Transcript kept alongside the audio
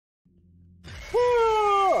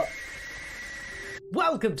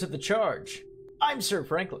Welcome to The Charge! I'm Sir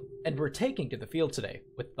Franklin, and we're taking to the field today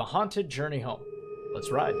with The Haunted Journey Home. Let's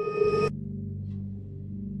ride.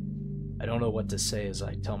 I don't know what to say as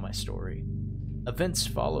I tell my story. Events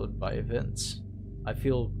followed by events. I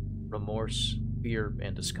feel remorse, fear,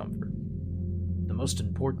 and discomfort. The most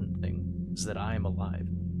important thing is that I am alive.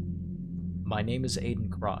 My name is Aiden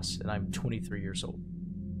Cross, and I'm 23 years old.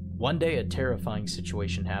 One day, a terrifying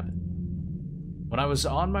situation happened. When I was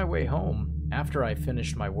on my way home, after I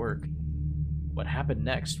finished my work, what happened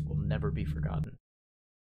next will never be forgotten. ...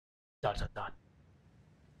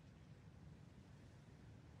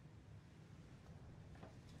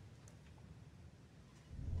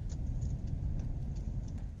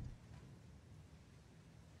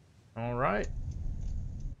 All right.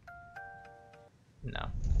 No.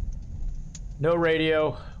 No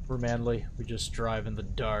radio. We're manly. We just drive in the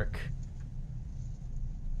dark.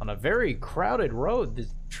 On a very crowded road. The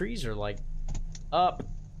trees are like up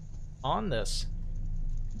on this.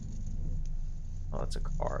 Oh, that's a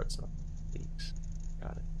car. It's not leaks.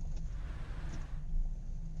 Got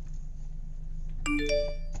it.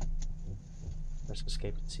 Press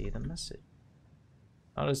escape to see the message.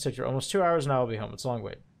 Oh, this picture. Almost 2 hours and I will be home. It's a long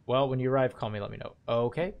wait. Well, when you arrive, call me, let me know.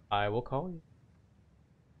 Okay, I will call you.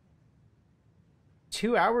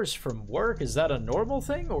 2 hours from work? Is that a normal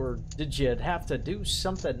thing? Or did you have to do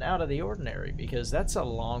something out of the ordinary? Because that's a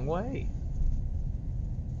long way.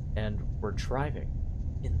 And we're driving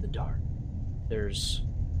in the dark. There's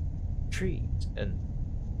trees and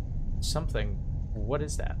something. What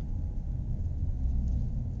is that?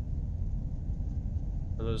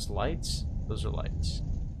 Are those lights? Those are lights.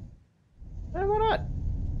 Eh, why not?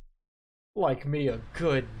 Like me a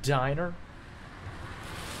good diner.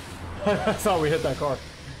 I thought we hit that car.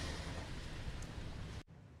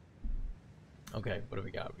 Okay, what do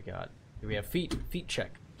we got? Do we have feet? Feet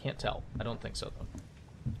check. Can't tell. I don't think so, though.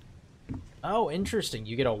 Oh, interesting.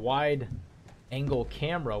 You get a wide angle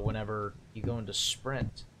camera whenever you go into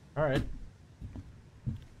sprint. Alright.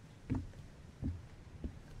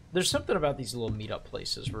 There's something about these little meetup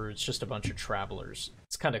places where it's just a bunch of travelers.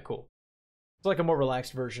 It's kind of cool. It's like a more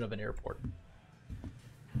relaxed version of an airport.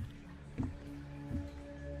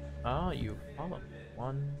 Oh, you follow me.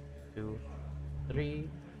 1, 2, 3,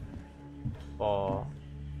 4.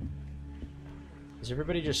 Is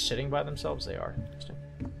everybody just sitting by themselves? They are. Interesting.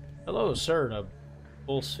 Hello, sir, in a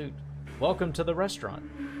full suit. Welcome to the restaurant.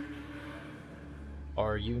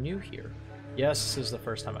 Are you new here? Yes, this is the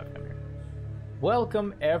first time I've come here.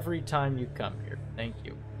 Welcome every time you come here. Thank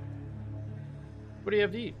you. What do you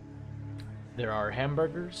have to eat? There are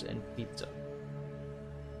hamburgers and pizza.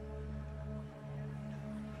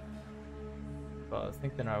 Well, I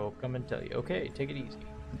think then I will come and tell you. Okay, take it easy.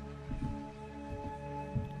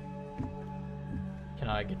 Can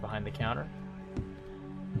I get behind the counter?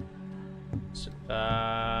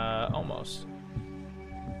 Almost.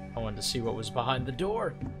 I wanted to see what was behind the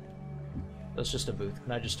door. That's just a booth.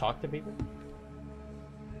 Can I just talk to people?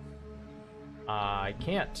 I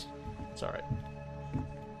can't. It's alright.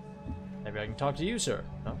 Maybe I can talk to you, sir.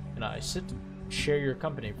 No? Can I sit? Share your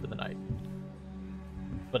company for the night.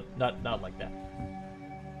 But not like that.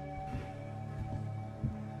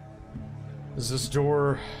 Does this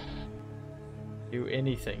door do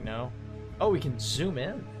anything? No? Oh, we can zoom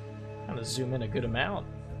in. Kind of zoom in a good amount.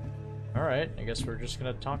 Alright, I guess we're just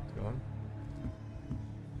gonna talk to him.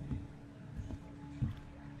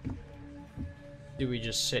 Do we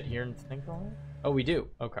just sit here and think all that? Oh, we do.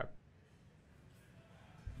 Okay.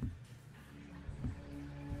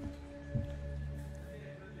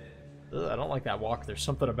 Ugh, I don't like that walk. There's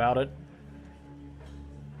something about it.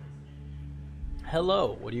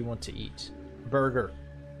 Hello, what do you want to eat? Burger.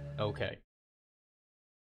 Okay.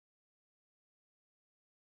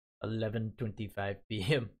 11:25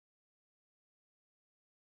 p.m.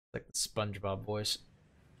 Like the SpongeBob voice.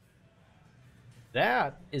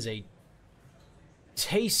 That is a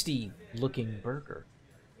tasty looking burger.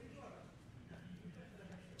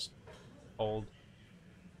 Just hold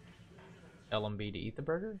LMB to eat the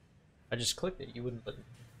burger? I just clicked it. You wouldn't let me.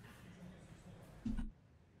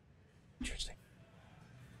 Interesting.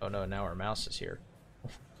 Oh no, now our mouse is here.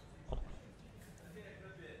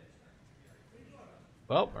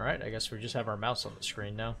 Well, alright, I guess we just have our mouse on the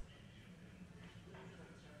screen now.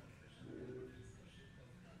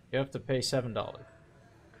 You have to pay $7.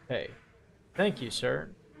 Hey. Thank you, sir.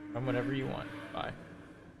 Come whenever you want. Bye.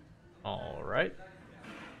 Alright.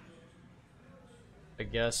 I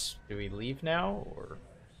guess, do we leave now, or...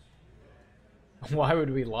 Why would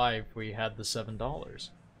we lie if we had the $7?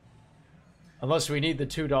 Unless we need the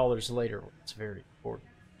 $2 later. It's very important.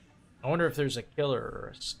 I wonder if there's a killer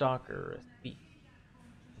or a stalker or a thief.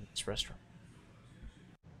 this restaurant.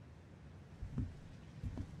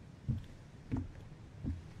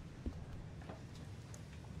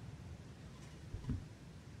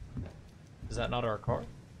 Is that not our car?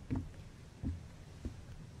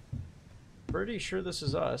 Pretty sure this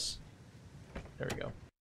is us. There we go.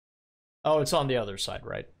 Oh, it's on the other side,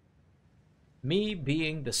 right? Me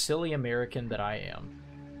being the silly American that I am.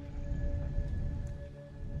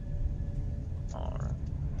 Alright.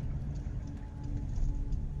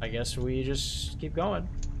 I guess we just keep going.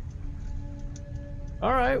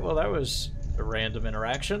 Alright, well that was a random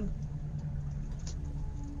interaction.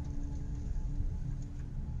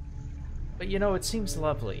 But you know, it seems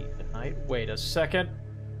lovely at night. Wait a second.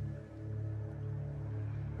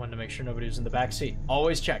 Wanted to make sure nobody was in the back seat.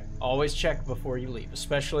 Always check before you leave,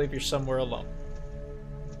 especially if you're somewhere alone.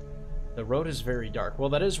 The road is very dark. Well,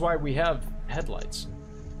 that is why we have headlights.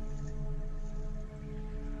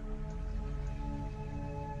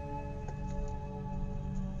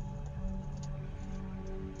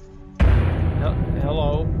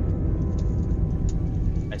 Hello.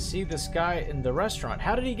 I see this guy in the restaurant.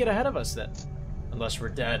 How did he get ahead of us then? Unless we're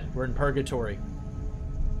dead. We're in purgatory.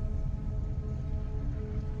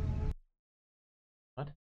 What?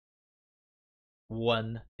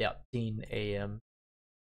 1:13 a.m.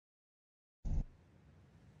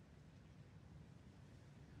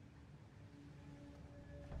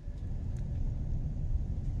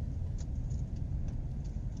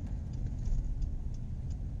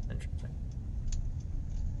 Interesting.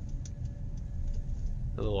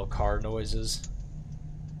 The little car noises.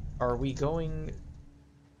 Are we going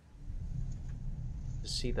to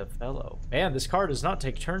see the fellow? Man, this car does not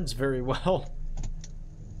take turns very well.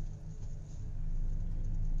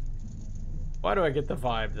 Why do I get the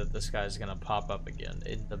vibe that this guy's gonna pop up again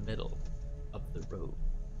in the middle of the road?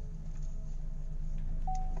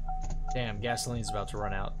 Damn, gasoline's about to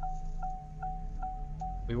run out.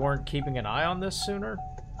 We weren't keeping an eye on this sooner?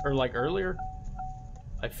 Or like earlier?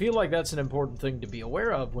 I feel like that's an important thing to be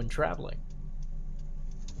aware of when traveling.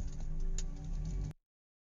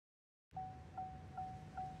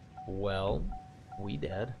 Well, we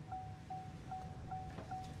dead.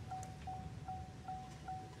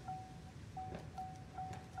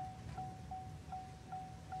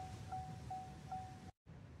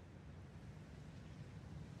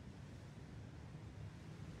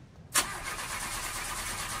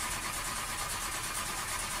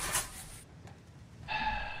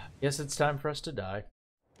 Guess it's time for us to die.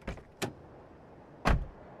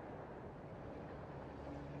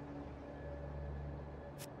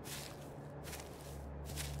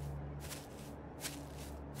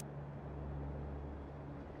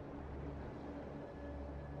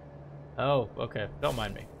 Oh, okay. Don't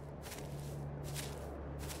mind me.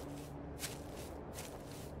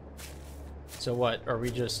 So what? Are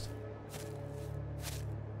we just...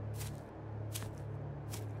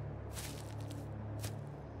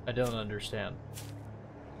 I don't understand.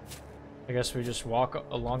 I guess we just walk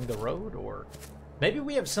along the road, or... Maybe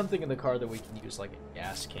we have something in the car that we can use, like a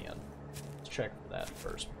gas can. Let's check for that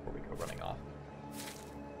first before we go running off.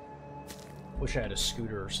 Wish I had a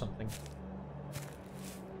scooter or something.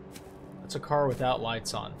 It's a car without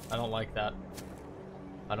lights on. I don't like that.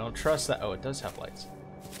 I don't trust that. Oh, it does have lights.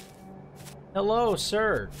 Hello,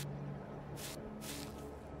 sir.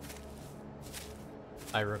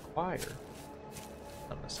 I require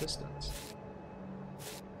some assistance.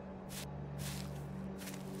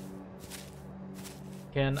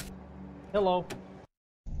 Hello.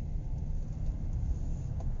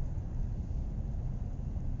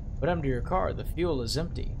 What happened to your car? The fuel is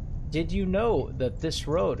empty. Did you know that this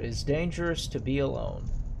road is dangerous to be alone?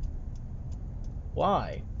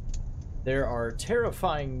 Why? There are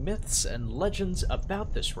terrifying myths and legends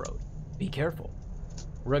about this road. Be careful.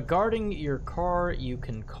 Regarding your car, you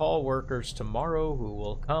can call workers tomorrow who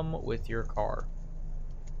will come with your car.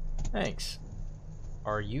 Thanks.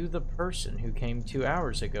 Are you the person who came 2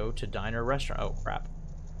 hours ago to Diner Restaurant? Oh, crap.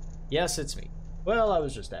 Yes, it's me. Well, I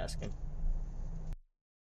was just asking.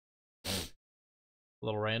 A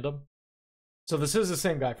little random. So this is the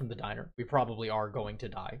same guy from the diner. We probably are going to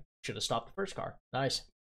die. Should have stopped the first car. Nice.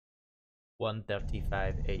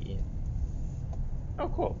 1:35 a.m. Oh,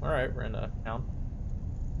 cool. Alright, we're in a town.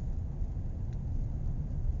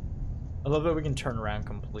 I love that we can turn around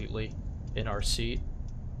completely in our seat.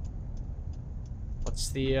 What's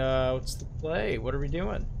the play? What are we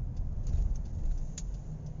doing?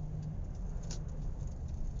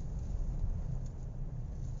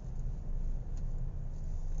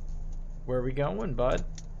 Where are we going, bud?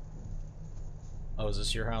 Oh, is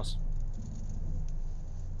this your house?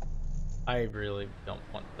 I really don't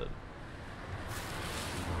want to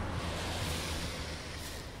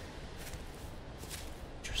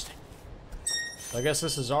I guess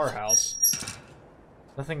this is our house.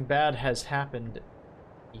 Nothing bad has happened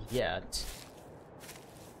yet.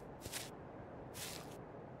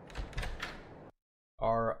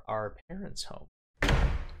 Are our parents home?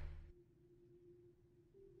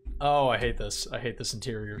 Oh, I hate this. I hate this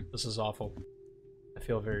interior. This is awful. I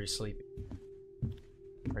feel very sleepy.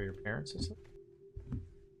 Are your parents asleep?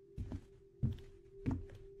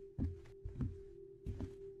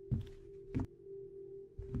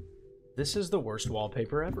 This is the worst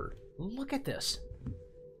wallpaper ever. Look at this.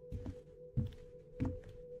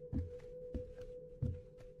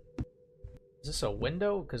 Is this a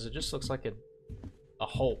window? Because it just looks like a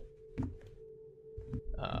hole.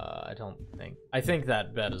 I don't think. I think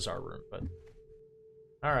that bed is our room, but...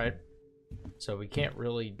 Alright. So we can't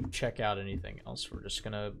really check out anything else. We're just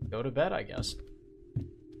gonna go to bed, I guess.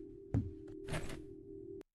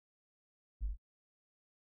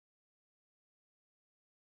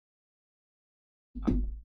 Oh.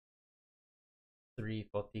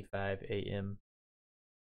 3:45 a.m.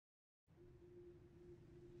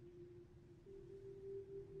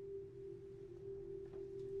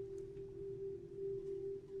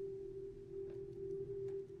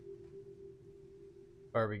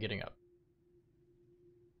 Why are we getting up?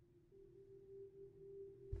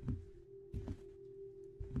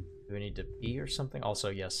 Do we need to pee or something? Also,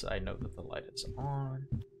 yes, I know that the light is on.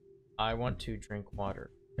 I want to drink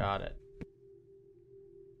water. Got it.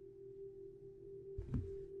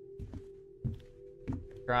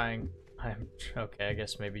 Trying. I'm okay, I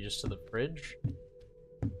guess maybe just to the fridge.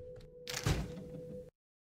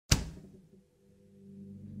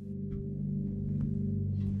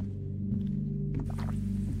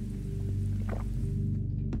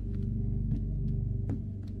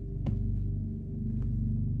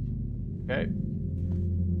 Okay.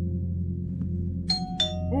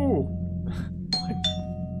 Ooh!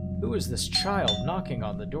 Who is this child knocking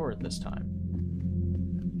on the door at this time?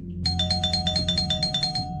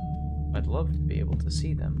 I'd love to be able to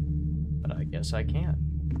see them, but I guess I can't.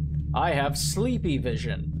 I have sleepy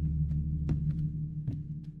vision.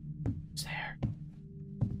 Who's there?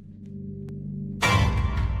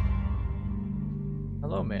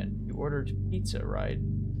 Hello, man. You ordered pizza, right?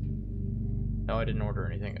 No, I didn't order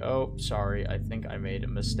anything. Oh, sorry. I think I made a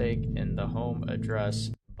mistake in the home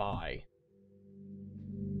address. Bye.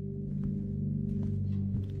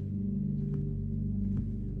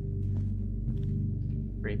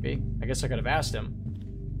 Creepy. I guess I could have asked him.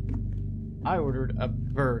 I ordered a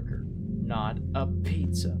burger, not a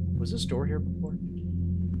pizza. Was this door here before?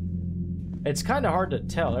 It's kind of hard to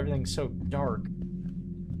tell. Everything's so dark.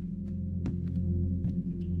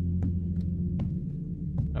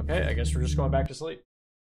 Okay, I guess we're just going back to sleep.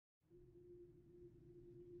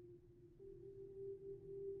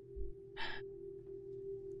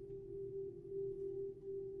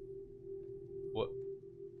 What?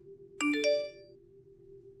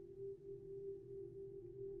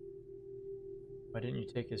 Why didn't you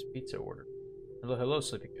take his pizza order? Hello, hello,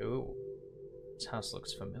 sleepy. Ooh, this house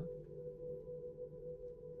looks familiar.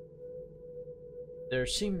 There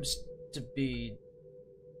seems to be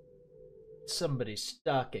somebody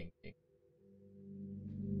stalking me.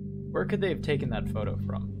 Where could they have taken that photo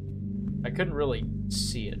from? I couldn't really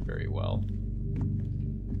see it very well.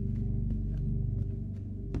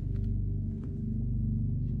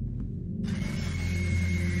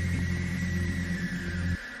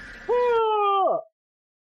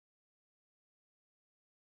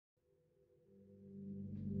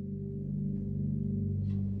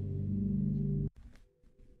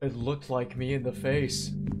 It looked like me in the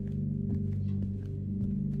face.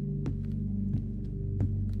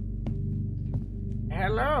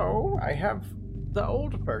 Hello, I have the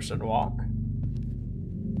old person walk.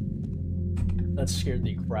 That scared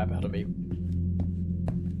the crap out of me.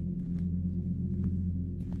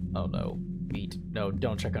 Oh no, beat. No,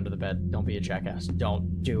 don't check under the bed. Don't be a jackass.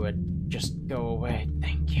 Don't do it. Just go away.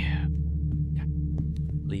 Thank you.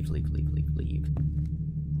 Leave, leave, leave, leave, leave.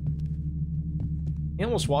 He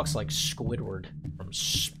almost walks like Squidward from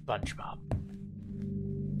SpongeBob.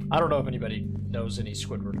 I don't know if anybody knows any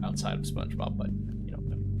Squidward outside of SpongeBob, but you know.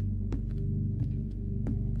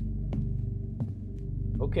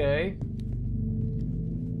 Okay.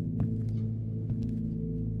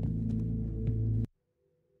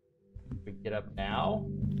 We get up now.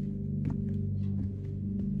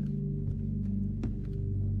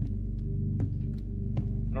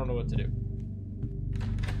 I don't know what to do.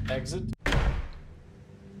 Exit.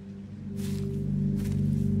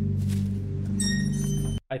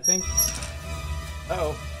 I think...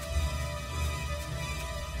 Uh-oh.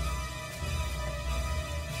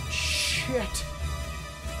 Shit.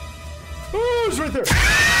 Oh, it's right there!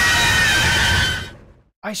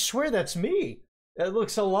 I swear that's me! That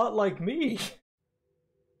looks a lot like me.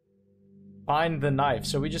 Find the knife.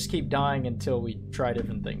 So we just keep dying until we try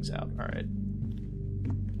different things out. Alright.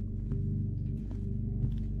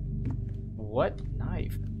 What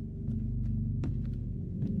knife?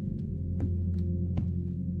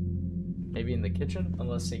 Maybe in the kitchen?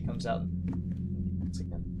 Unless he comes out once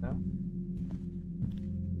again. No?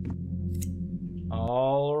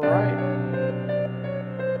 Alright.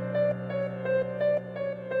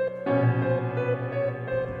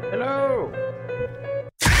 Hello!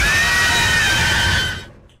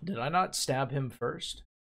 Did I not stab him first?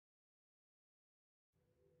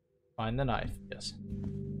 Find the knife, yes.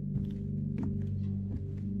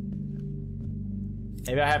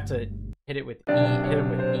 Maybe I have to hit it with E, hit him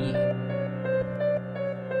with E.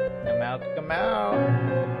 Come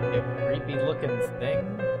out, you creepy looking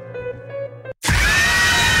thing.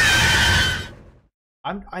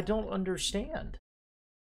 I don't understand.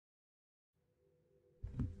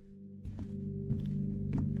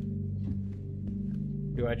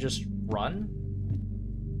 Do I just run?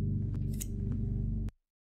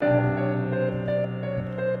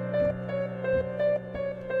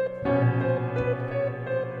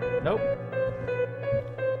 Nope.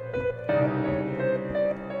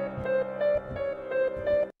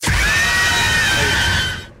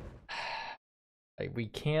 We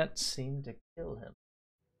can't seem to kill him.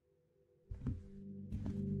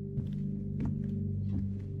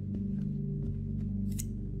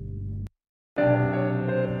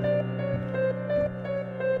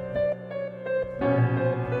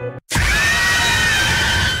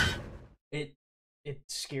 It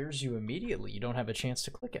scares you immediately. You don't have a chance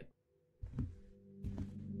to click it.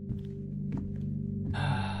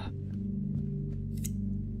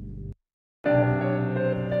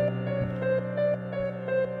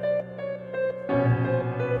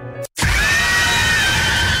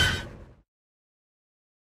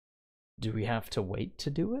 Do we have to wait to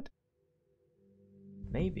do it?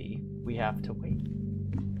 Maybe we have to wait.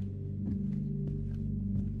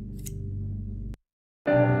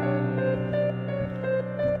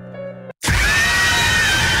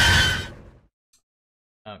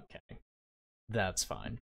 Okay, that's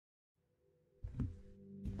fine.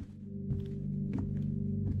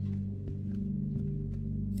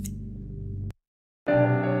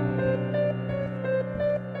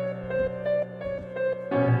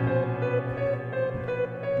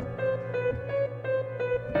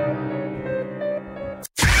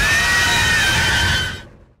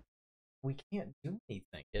 We can't do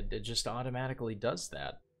anything. It just automatically does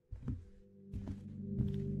that.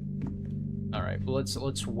 All right, well,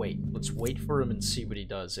 let's wait. Let's wait for him and see what he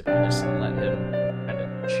does if we just let him kind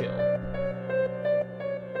of chill.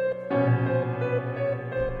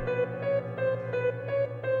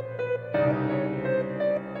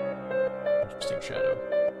 Interesting shadow.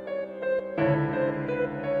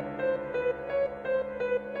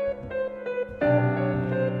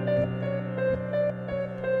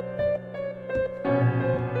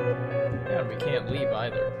 Yeah, we can't leave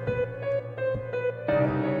either.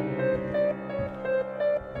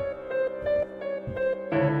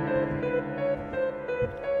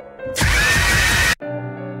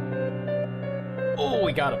 Oh,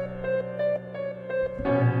 we got him.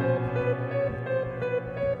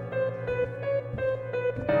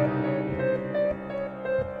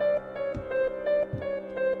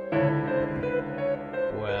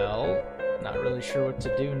 Well, not really sure what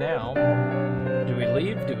to do now. Do we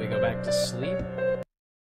leave? Do we go back to sleep?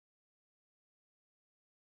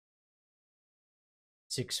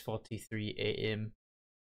 6:43 a.m.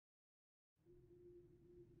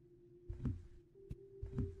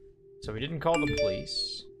 So we didn't call the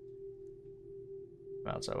police.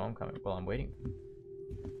 Outside, well, I'm coming. Well, I'm waiting.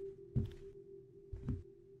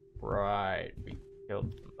 Right, we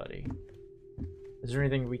killed somebody. Is there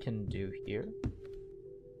anything we can do here?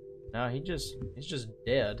 No, he's just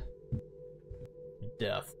dead.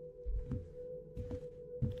 Death.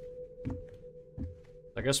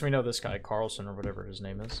 I guess we know this guy, Carlson, or whatever his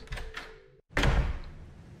name is.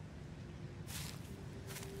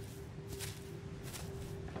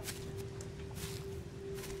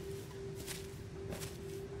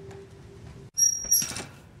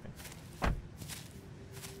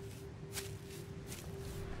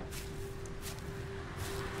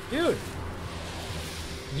 Dude!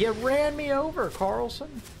 You ran me over,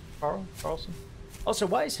 Carlson. Carlson. Also,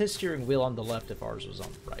 why is his steering wheel on the left if ours was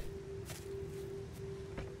on the right?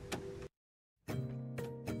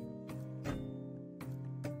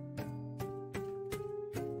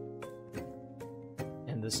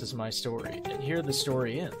 this is my story, and here the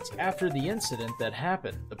story ends. After the incident that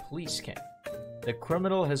happened, the police came. The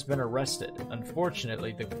criminal has been arrested.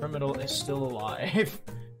 Unfortunately, the criminal is still alive.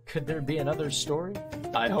 Could there be another story?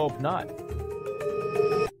 I hope not.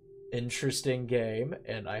 Interesting game,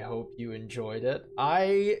 and I hope you enjoyed it.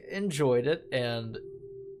 I enjoyed it, and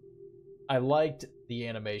I liked the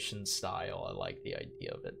animation style. I like the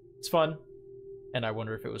idea of it. It's fun, and I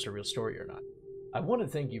wonder if it was a real story or not. I want to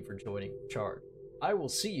thank you for joining the charge. I will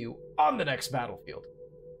see you on the next battlefield.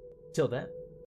 Till then.